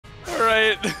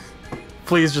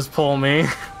Please just pull me.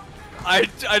 I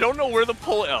don't know where the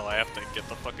pull. Oh, I have to get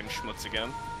the fucking schmutz again.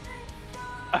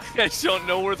 I just don't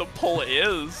know where the pull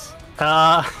is. You're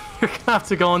gonna have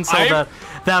to go until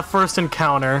that first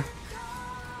encounter.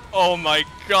 Oh my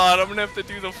god, I'm gonna have to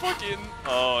do the fucking.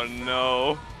 Oh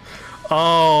no.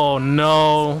 Oh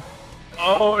no.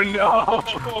 Oh no.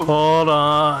 Hold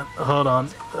on.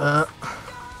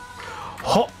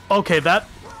 Okay, that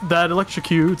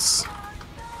electrocutes.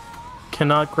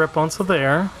 Cannot grip onto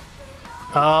there.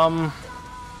 I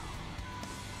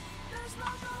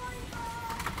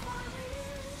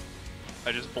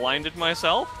just blinded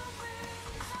myself.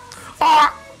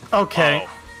 Ah! Okay.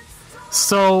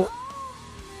 Oh.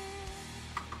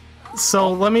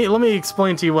 So let me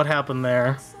explain to you what happened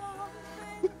there.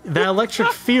 That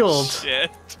electric field.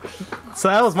 Shit. So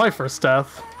that was my first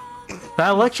death. That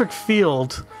electric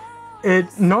field, it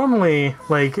normally,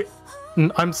 like,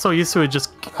 I'm so used to it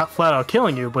just flat out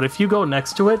killing you, but if you go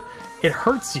next to it, it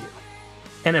hurts you.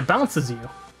 And it bounces you.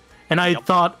 And I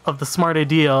thought of the smart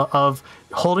idea of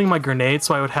holding my grenade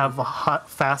so I would have a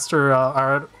faster,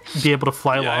 or be able to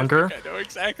fly longer. I know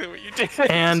exactly what you did.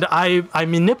 And I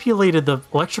manipulated the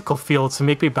electrical field to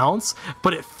make me bounce,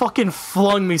 but it fucking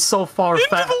flung me so far into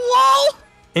the wall!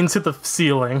 into the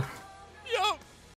ceiling.